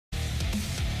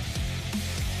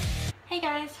Hey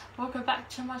guys, welcome back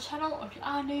to my channel. If you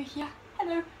are new here,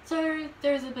 hello. So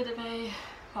there's a bit of a,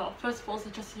 well, first of all, it's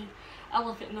just the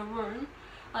elephant in the room.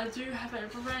 I do have a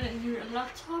brand new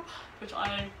laptop, which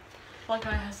like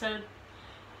I have said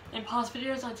in past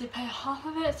videos, I did pay half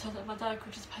of it so that my dad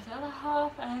could just pay the other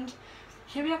half, and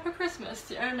here we are for Christmas.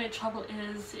 The only trouble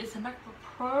is it's a MacBook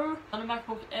Pro, not a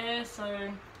MacBook Air,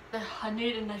 so I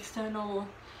need an external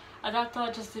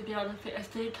adapter just to be able to fit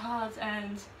SD cards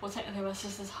and, well, technically my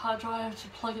sister's hard drive to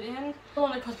plug it in. It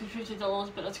only cost me $50,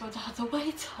 but it's going to have to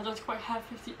wait. I don't quite have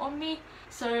 50 on me,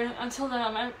 so until then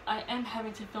I am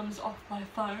having to film this off my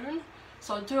phone.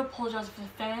 So I do apologise for the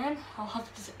fan. I'll have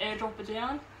to just airdrop it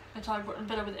down and try and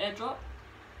better with airdrop.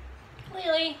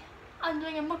 Clearly, I'm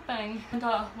doing a mukbang. And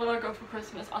what I got for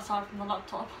Christmas aside from the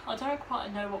laptop, I don't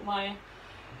quite know what my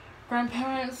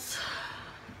grandparents.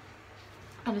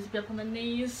 I need to be up on my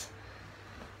knees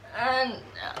and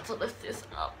to lift this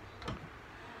up.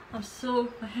 My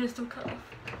hair's still cut off.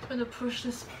 I'm going to push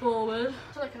this forward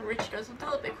so I can reach you guys a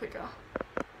little bit quicker.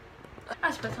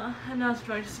 That's better, and now it's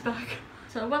drawing this back.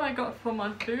 So what I got for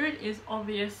my food is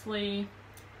obviously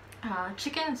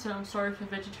chicken, so I'm sorry for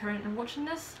vegetarian and watching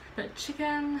this. But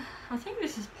chicken, I think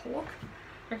this is pork,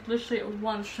 like literally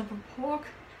one strip of pork,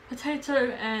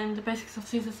 potato and the basics of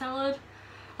Caesar salad.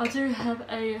 I do have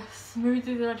a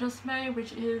smoothie that I just made,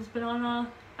 which is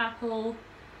banana, apple,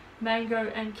 mango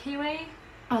and kiwi.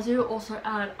 I do also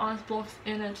add ice blocks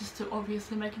in it just to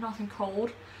obviously make it nice and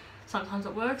cold. Sometimes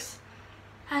it works.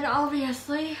 And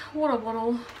obviously water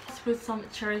bottle with some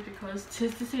cherries because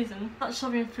 'tis the season. Not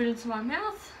shoving food into my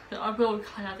mouth, but I will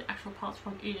cut out the actual parts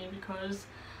from eating because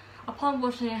upon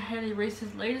watching Hayley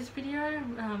Reese's latest video,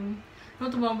 not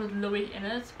the one with Louis in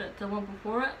it, but the one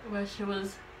before it, where she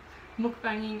was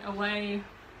mukbanging away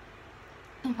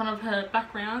in front of her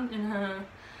background in her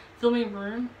filming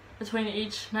room, between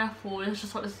each mouthful it's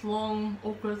just like this long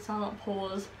awkward silent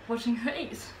pause watching her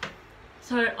eat.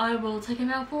 So I will take a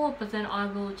mouthful, but then I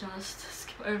will just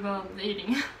skip over the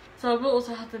eating. So I will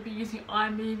also have to be using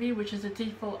iMovie, which is a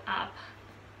default app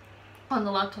on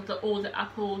the laptop that all the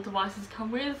Apple devices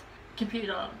come with,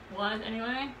 computer wise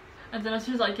anyway. And then as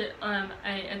soon as I get a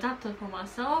adapter for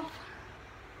myself,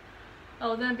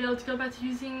 I'll then be able to go back to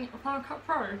using Final Cut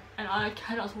Pro, and I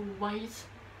cannot wait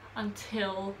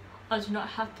until I do not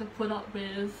have to put up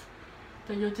with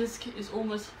that your disc is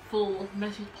almost full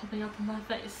message popping up on my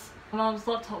face. My mom's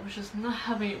laptop was just not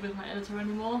having it with my editor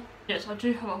anymore. Yes, I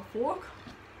do have a fork.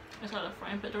 It's out of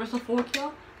frame, but there is a fork here. I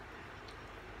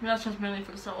mean, that's just mainly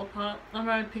for the salad part. I'm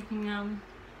only picking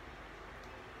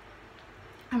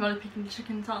the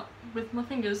chickens up with my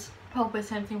fingers. Probably the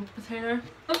same thing with the potato.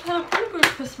 I've had a pretty good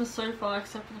Christmas so far,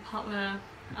 except for the part where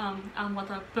our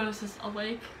mother bursts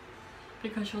awake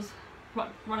because she was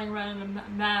running around in a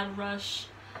mad rush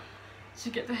to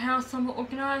get the house somewhat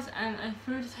organised and a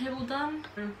food table done.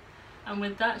 And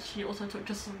with that, she also took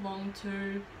just as long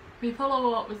to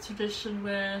follow up with tradition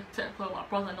where, except for my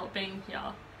brother not being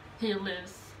here, he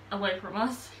lives away from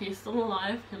us. He's still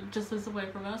alive, he just lives away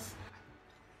from us.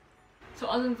 So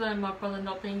other than my brother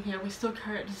not being here, we still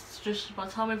carry out this tradition. By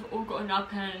the time we've all gotten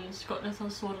up and gotten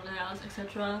ourselves sorted out,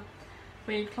 etc.,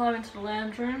 we climb into the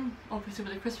lounge room, obviously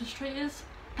where the Christmas tree is,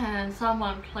 and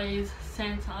someone plays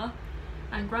Santa,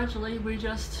 and gradually we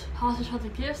just pass each other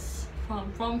gifts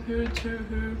from who to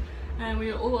who, and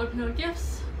we all open our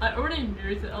gifts. I already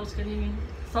knew that I was getting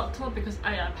this laptop because A,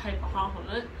 I paid for half of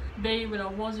it, B, when I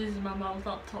was using my mum's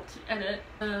laptop to edit,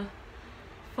 the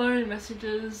phone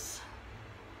messages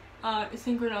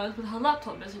synchronized with her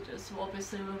laptop messages. So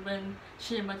obviously when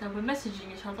she and my dad were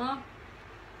messaging each other,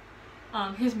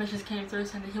 his message came through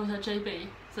saying that he was at JB,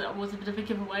 so that was a bit of a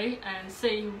giveaway. And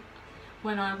C,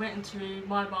 when I went into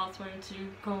my bathroom to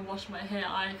go and wash my hair,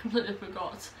 I completely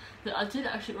forgot that I did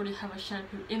actually already have a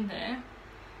shampoo in there,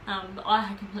 but I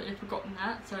had completely forgotten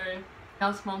that, so I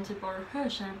asked Mum to borrow her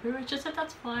shampoo, and she said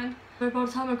that's fine. So by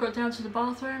the time I got down to the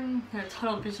bathroom,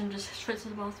 tunnel vision, just straight to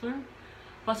the bathroom.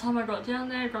 By the time I got down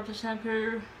there, grabbed the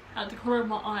shampoo, at the corner of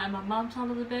my eye and my mum's side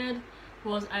of the bed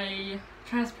was a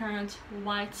transparent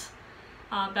white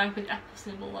bag with apple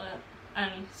symbol on it,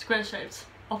 and square shaped,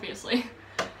 obviously.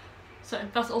 So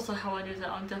that's also how I knew that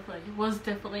I have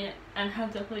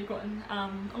definitely gotten a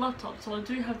laptop. So I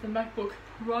do have the MacBook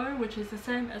Pro, which is the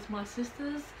same as my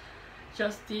sister's,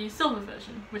 just the silver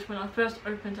version, which when I first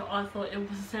opened it I thought it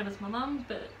was the same as my mum's,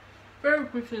 but very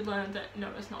quickly learned that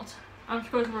no, it's not. I'm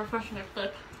just going to refresh my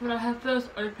clip. When I had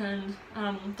first opened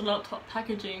the laptop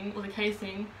packaging or the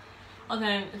casing, and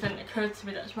then it occurred to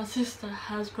me that my sister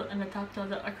has got an adapter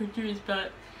that I could use,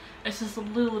 but it's just a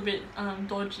little bit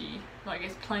dodgy, like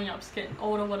it's playing up, it's getting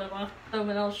old or whatever. So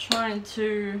when I was trying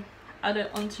to add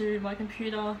it onto my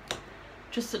computer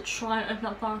just to try and open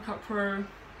up Final Cut Pro.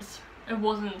 It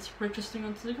wasn't registering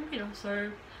onto the computer,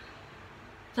 so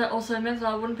that also meant that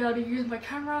I wouldn't be able to use my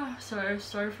camera, so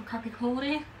sorry for crappy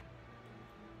quality.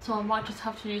 So I might just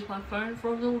have to use my phone for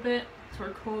a little bit to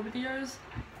record videos.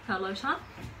 Hello, Sean.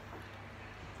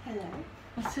 Hello.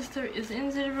 My sister is in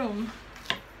the room.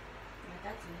 Yeah,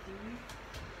 that's easy.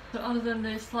 So other than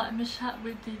the slight mishap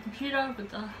with the computer, with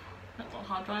the not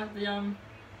hard drive, the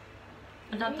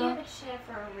adapter. We have a chair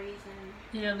for a reason.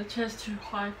 Yeah, the chair's too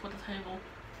high for the table.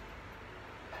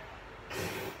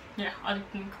 Yeah, I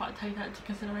didn't quite take that into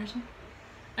consideration.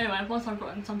 Anyway, once I've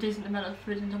gotten some decent amount of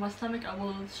food into my stomach, I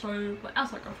will show what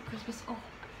else I got for Christmas. Oh,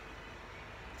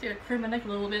 see, I cream my neck a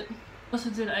little bit. Also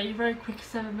did a very quick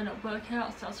 7-minute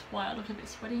workout, so that's why I look a bit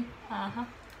sweaty.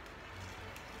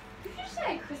 Did you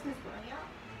say a Christmas workout?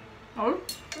 Oh?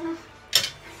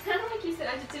 It sounded like you said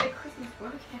I just did a Christmas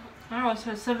workout. No, I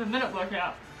said 7-minute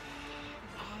workout.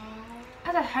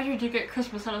 How the heck did you get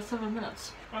Christmas out of 7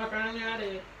 minutes? Apparently I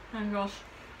did. Oh gosh.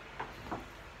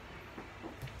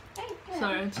 Hey, So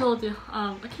until the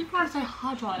I keep wanting to say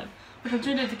hard drive, which I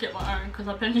do need to get my own because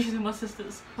I've been using my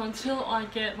sister's. So until I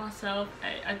get myself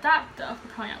a adapter, for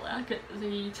crying out loud, get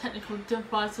the technical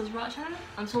devices right channel.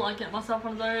 Until I get myself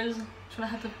one of those, I'm gonna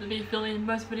have to be filming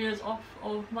most videos off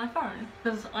of my phone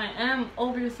because I am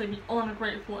obviously beyond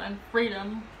grateful and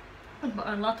freedom with my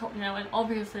own laptop now, and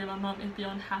obviously my mum is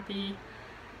beyond happy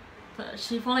that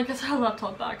she finally gets her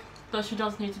laptop back. Though she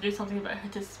does need to do something about her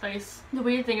disk space. The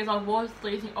weird thing is I was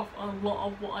deleting off a lot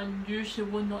of what I knew she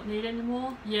would not need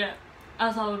anymore. Yeah,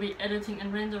 as I would be editing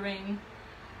and rendering,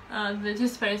 the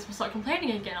disk space was like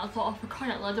complaining again. I thought, oh, for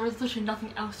crying out loud, there is literally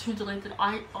nothing else to delete that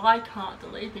I can't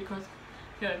delete because,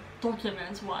 you know,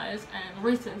 documents wise and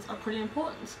recents are pretty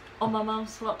important. On my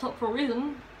mum's laptop for a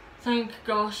reason. Thank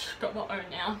gosh, got my own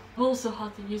now. I've also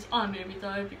had to use iMovie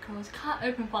though because can't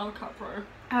open Final Cut Pro.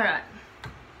 Alright.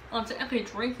 On to actually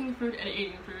drinking food and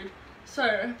eating food.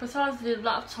 So, besides the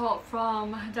laptop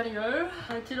from Daddy-O,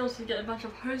 I did also get a bunch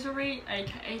of hosiery,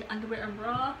 aka underwear and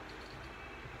bra.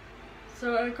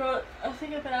 So I got, I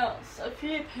think, about a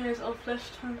few pairs of flesh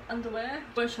toned underwear. I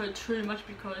won't show too much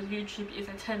because YouTube is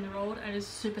a 10-year-old and is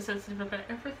super sensitive about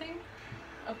everything.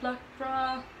 A black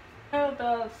bra,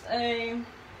 about a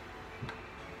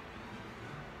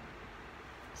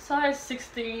size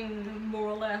 16 more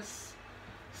or less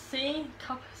C,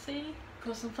 cup C.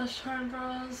 Got some flesh tone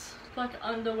bras, black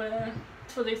underwear.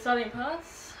 For the starting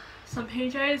parts, some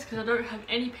PJs because I don't have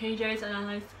any PJs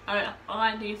and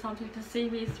I need something to see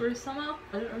me through summer.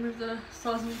 I don't remember the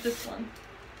size of this one.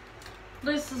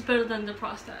 This is better than the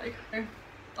price tag.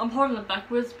 I'm holding it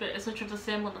backwards but it's literally the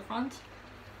same on the front.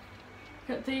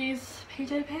 Got these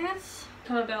PJ pants,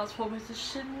 come about 12 inches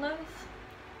shin length.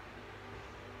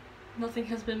 Nothing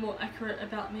has been more accurate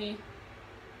about me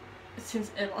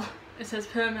since ever. It says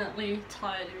permanently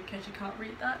tired in case you can't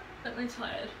read that. Permanently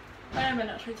tired. I am a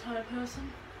naturally tired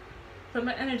person, but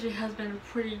my energy has been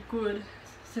pretty good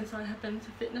since I have been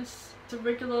to fitness. It's a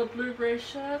regular blue-grey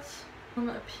shirt,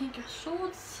 a pink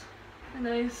shorts, and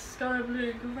a sky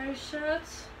blue grey shirt,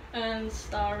 and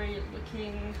starry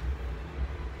looking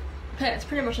pants,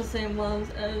 pretty much the same ones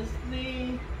as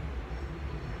the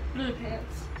blue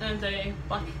pants, and a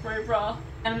black grey bra.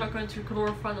 And I'm not going to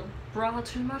glorify the bra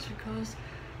too much because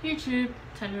YouTube,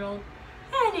 10-year-old.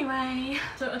 Anyway,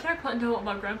 so I don't quite know what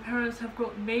my grandparents have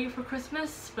got me for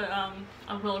Christmas, but I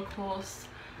will of course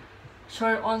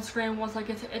show on screen once I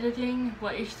get to editing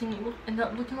what each thing end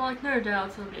up looking like. No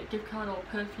doubt it'll be a gift card or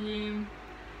perfume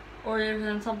or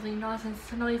even something nice and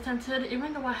smelly scented.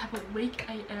 Even though I have a weak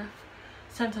AF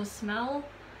scent of smell,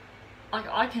 like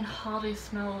I can hardly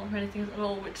smell many things at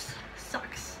all, which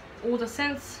sucks. All the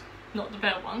scents, not the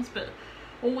bad ones, but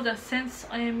all the scents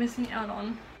I am missing out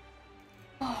on.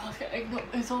 Oh, I'm getting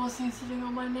exhausting sitting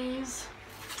on my knees.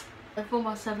 For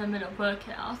my 7-minute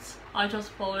workout, I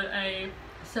just followed a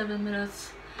 7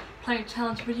 minutes plank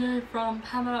challenge video from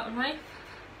Pamela Rafe,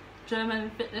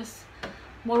 German fitness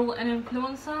model and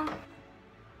influencer.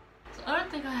 So I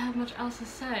don't think I have much else to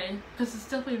say because it's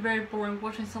definitely very boring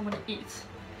watching someone eat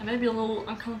and maybe a little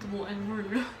uncomfortable and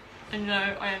rude. And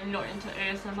no, I am not into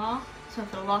ASMR, so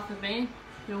for the life of me,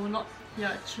 you will not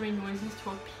hear chewing noises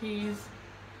to appease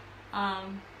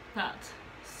that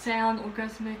sound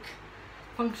orgasmic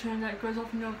function that goes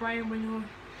off in your brain when you're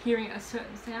hearing a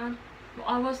certain sound. If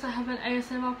I was to have an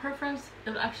ASMR preference,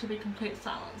 it would actually be complete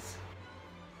silence.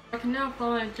 I can now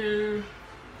finally do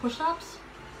push-ups,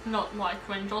 not like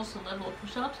Wayne Johnson level of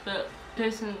push-ups, but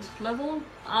decent level.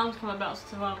 Arms come about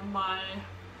to my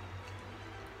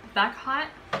back height,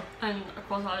 and of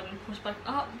course I didn't push back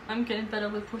up. I'm getting better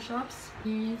with push-ups.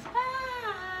 He's back.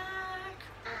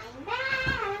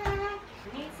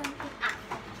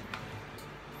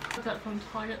 got that from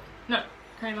Target. No,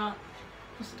 Kmart.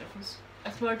 What's the difference?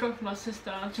 That's what I got for my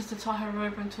sister, just to tie her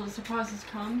over until the surprises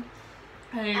come.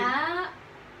 Hey.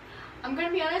 I'm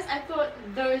gonna be honest, I thought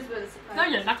those were the surprises. No,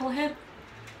 you knucklehead.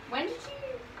 When did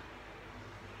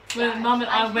you? When Mum and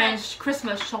I went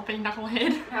Christmas shopping,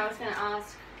 knucklehead. I was gonna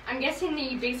ask. I'm guessing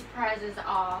the big surprises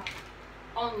are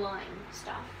online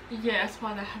stuff. Yeah, that's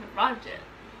why they haven't arrived yet.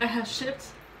 They have shipped,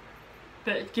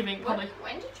 but giving probably.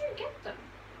 When did you get them?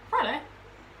 Friday.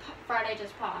 Friday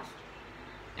just passed.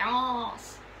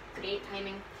 Yes. Great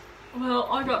timing.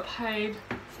 Well, I got paid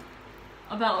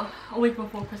about a week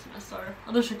before Christmas, so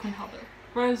I literally couldn't help it.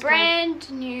 Rose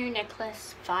Brand new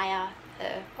necklace via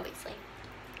her, obviously.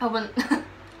 I wouldn't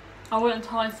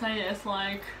entirely say it's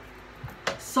like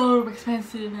so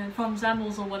expensive and from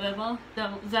Zamels or whatever.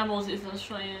 Zamels is an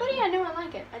Australian. But yeah, no, I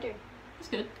like it. I do. It's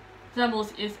good.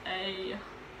 Zamels is a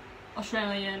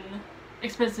Australian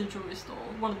expensive jewelry store,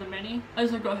 one of the many. I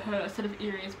also got her a set of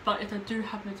earrings, but if they do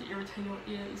happen to irritate your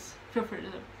ears, feel free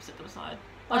to set them aside.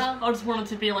 Well, I just wanted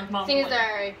to be like Mum. Thing is though,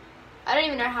 I don't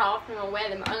even know how often I'll wear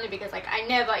them, only because like I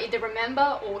never either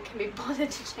remember or can be bothered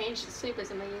to change the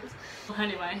sleepers in my ears. Well,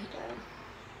 anyway.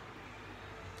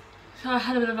 So I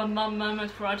had a bit of a mum moment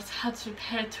where I just had to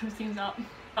pair two things up.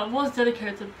 I was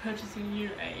dedicated to purchasing you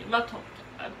a laptop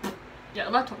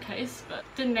case, but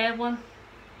didn't have one.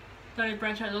 Don't really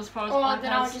branch out as far as iPads.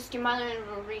 Then I'll just do my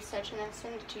own research and then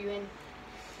send it to you in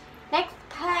next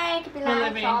page.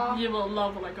 Believe me, you will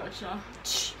love what I got you.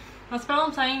 That's what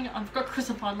I'm saying. I got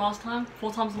crucified last time,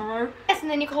 4 times in a row. Yes,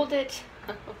 and then you called it.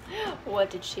 What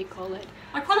did she call it?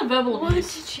 I called it verbal abuse.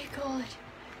 What did she call it?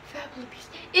 Verbal abuse.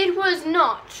 It was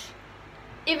not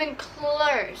even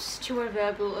close to what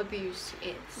verbal abuse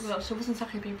is. Well, she wasn't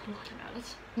exactly being polite about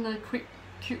it. And a quick,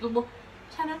 cute little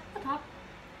Shanna, what's up?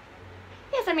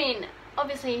 Yes, I mean,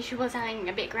 obviously she was sounding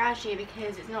a bit grouchy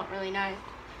because it's not really nice.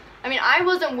 I mean, I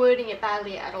wasn't wording it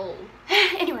badly at all.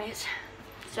 Anyways,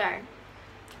 so.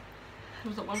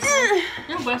 Was it one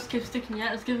your breast keeps sticking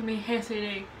out, it's giving me hair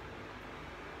CD.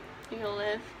 You'll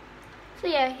live. So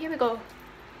yeah, here we go.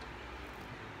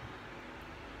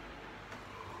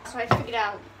 So I figured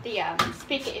out the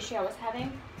speaker issue I was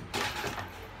having.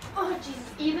 Oh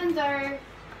Jesus, even though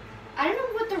I don't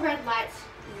know what the red lights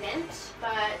meant,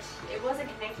 but it wasn't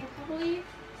connecting properly.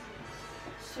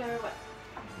 So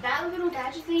that little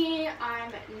gadget thingy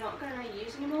I'm not gonna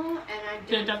use anymore, and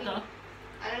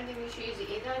I don't think we should use it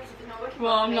either because if it's not working.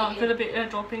 Well, I'm not gonna be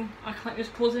airdropping. I can't use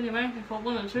cords anyway if I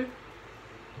wanted to.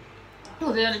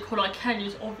 Well, the only cord I can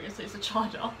use obviously is a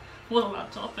charger for the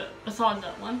laptop, but besides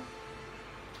that one,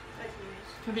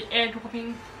 for the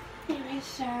airdropping. Anyway,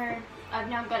 so I've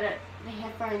now got the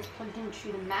headphones plugged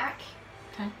into the Mac.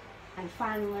 Okay. And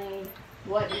finally,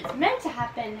 what is meant to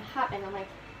happen happened. I'm like,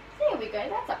 there we go,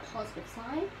 that's a positive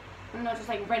sign. And not just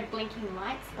like red blinking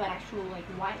lights, but actual like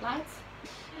white lights.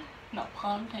 Not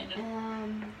pun intended.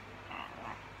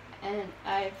 And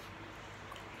I've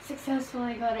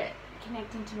successfully got it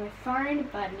connecting to my phone,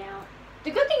 but now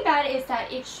the good thing about it is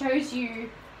that it shows you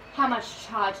how much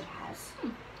charge it has.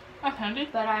 That's handy.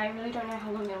 But I really don't know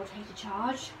how long it will take to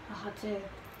charge. I'll have to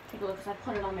take a look because I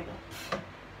put it on maybe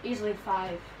easily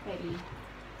 5, maybe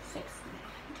 6.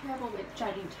 I'm terrible with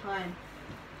judging time.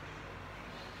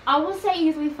 I will say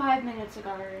easily 5 minutes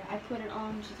ago I put it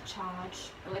on to the charge,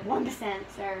 like 1%,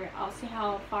 so I'll see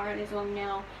how far it is along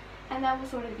now, and that will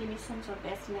sort of give me some sort of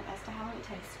estimate as to how long it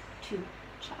takes to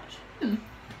charge. In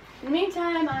the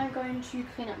meantime, I'm going to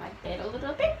clean up my bed a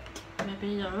little bit.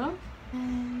 Maybe yeah.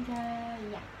 And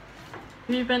yeah.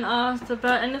 Have you been asked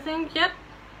about anything yet?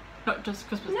 Not just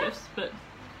Christmas gifts, but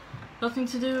nothing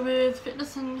to do with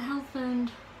fitness and health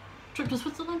and trip to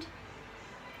Switzerland?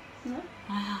 No.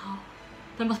 Wow.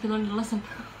 They must be learning a lesson.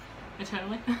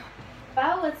 Eternally.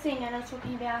 Well, let's see. Nana's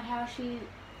talking about how she,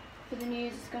 for the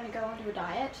news, is going to go onto a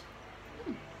diet.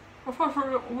 I thought she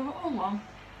was on one.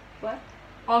 What?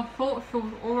 I thought she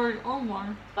was already on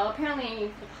one. Well,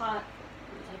 apparently the past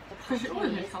Because she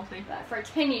always is healthy. But for a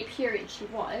 10-year period, she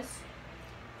was.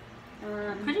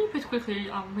 Could you please quickly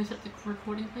reset the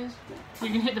recording, please? You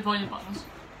can hit the volume buttons.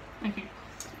 Thank you.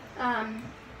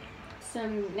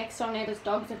 Some next door neighbours'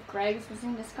 dogs of Greg's was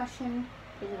in discussion.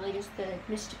 Really just the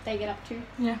mischief they get up to.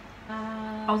 Yeah.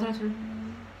 I was there too.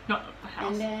 Not the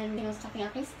house. And then they were stuffing our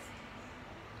faces.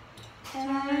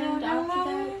 And after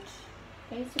that,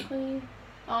 basically,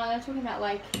 they're talking about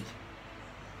like,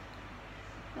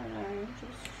 I don't know,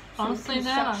 just honestly,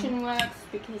 construction works,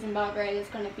 because in Belgrade there's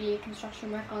going to be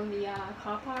construction work on the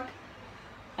car park.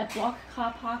 A block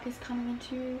car park is coming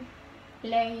into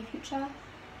the future.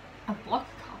 A block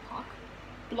car park?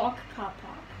 Block car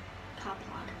park. Car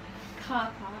park.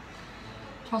 Car park.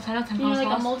 12 10 You know, like a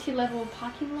plus. multi-level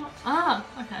parking lot? Ah,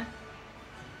 okay.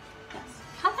 Yes.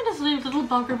 Can't they just leave the little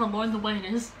bugger alone the way it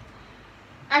is?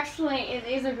 Actually, it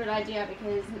is a good idea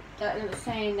because they were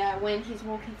saying that when he's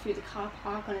walking through the car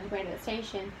park on his way to the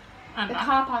station, the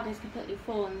car park is completely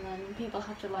full and then people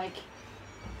have to like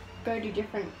go to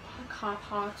different car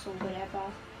parks or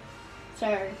whatever. So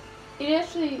it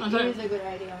actually is a good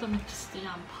idea. I don't mean just the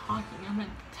parking, I meant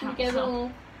town. We get a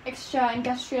little extra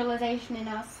industrialization in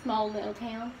our small little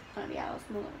town. It's not be our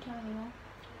small little town anymore.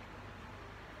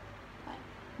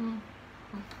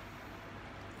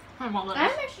 I'm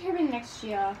actually hoping next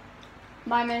year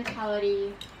my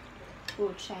mentality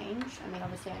will change. I mean,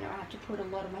 obviously I know I have to put a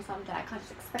lot of myself into that. I can't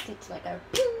just expect it to like go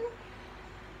ping.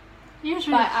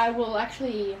 Usually, but I will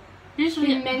actually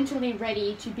be mentally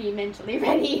ready to be mentally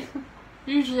ready.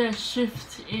 Usually a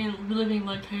shift in living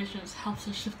locations helps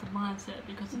to shift the mindset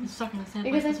because if you're stuck in the same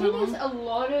place because I for so think long. there's a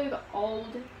lot of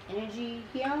old energy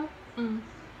here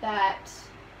that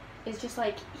is just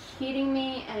like hitting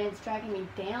me and it's dragging me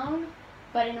down.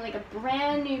 But in like a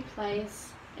brand new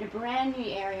place, in a brand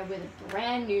new area with a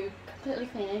brand new, completely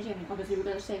clean energy. I mean, obviously we're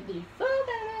going to save the fuck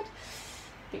out of it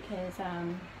because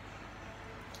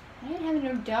I don't have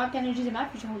no dark energies in my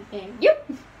future home thing. Yep.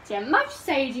 So much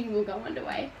saging will go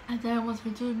underway. And then once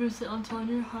we do move it onto a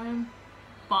new home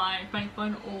by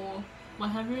bankloan or what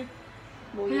have you,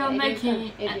 well, we are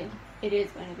making it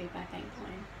is going to be by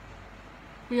bankloan.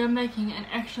 We are making an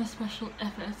extra special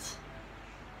effort.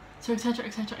 So etc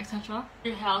etc etc.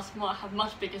 Your house might have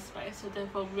much bigger space, so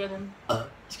therefore we're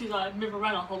gonna move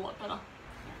around a whole lot better.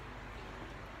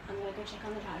 I'm gonna go check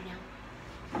on the child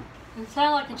now. You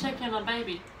sound like you're checking on a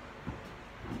baby.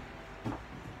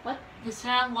 What? You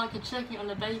sound like you're checking on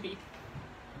a baby.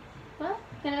 What?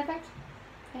 Can I effect?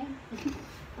 Okay.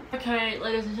 Okay,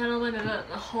 ladies and gentlemen,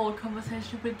 the whole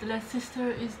conversation with the last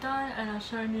sister is done, and I've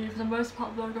shown you for the most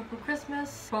part what I got for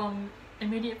Christmas from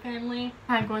immediate family.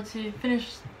 I'm going to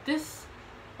finish this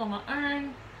on my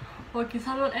own, working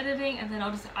hard on editing, and then I'll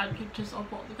just add pictures of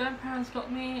what the grandparents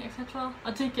got me, etc.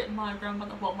 I did get my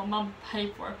grandmother, well, my mum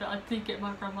paid for it, but I did get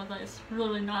my grandmother this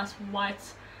really nice white,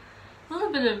 a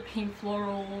little bit of pink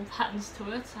floral patterns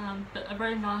to it, but a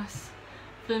very nice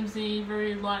flimsy,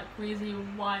 very light breezy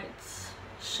white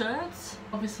shirt,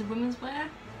 obviously women's wear.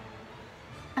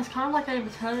 It's kind of like a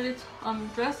maternity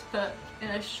dress, but in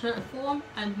a shirt form,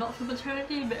 and not for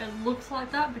maternity, but it looks like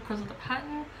that because of the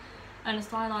pattern and the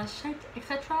stylized shape,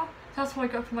 etc. That's what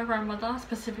I got for my grandmother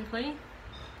specifically,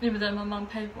 even though my mum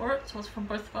paid for it, so it's from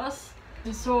both of us.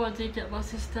 You saw I did get my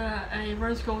sister a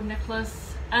rose gold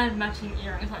necklace and matching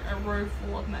earrings, like a row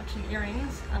full of matching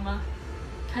earrings and a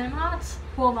Kmart.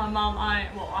 For my mum,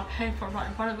 I paid for it right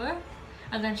in front of her,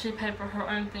 and then she paid for her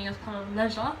own thing as part of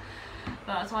leisure.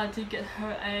 But so I did get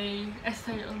her a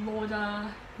Estee Lauder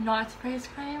night face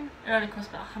cream. It only cost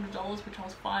about $100, which I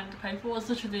was fine to pay for. It's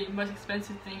literally the most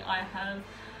expensive thing I have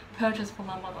purchased for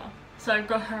my mother. So I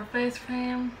got her a face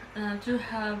cream, and I do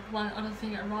have one other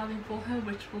thing arriving for her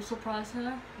which will surprise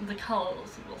her. The colour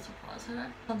also will surprise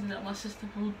her. Something that my sister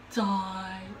will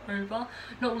die over.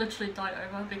 Not literally die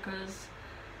over, because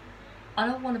I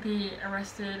don't want to be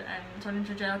arrested and thrown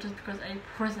into jail just because a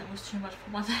present was too much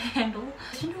for one to handle.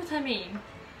 Do you know what I mean?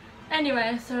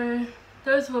 Anyway, so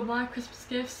those were my Christmas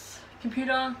gifts.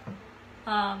 Computer,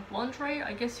 laundry,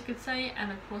 I guess you could say,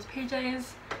 and of course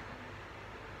PJs.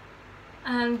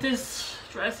 And this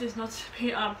dress is not,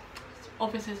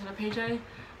 obviously it's not a PJ,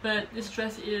 but this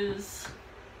dress is,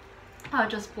 I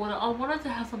just bought it. I wanted to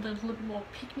have something a little bit more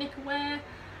picnic wear,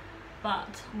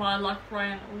 but my luck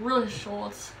ran really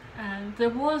short. And there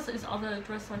was this other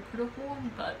dress I could have worn,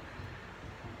 but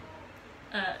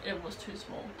it was too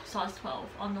small. Size 12.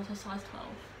 I'm not a size 12.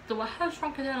 Though I have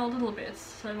shrunk it down a little bit,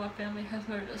 so my family has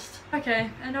noticed. Okay,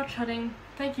 enough chatting.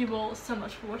 Thank you all so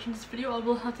much for watching this video. I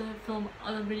will have to film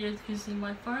other videos using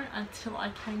my phone until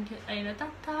I can get an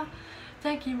adapter.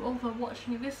 Thank you all for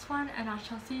watching this one, and I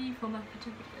shall see you for my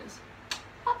future videos.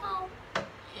 Bye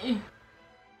bye!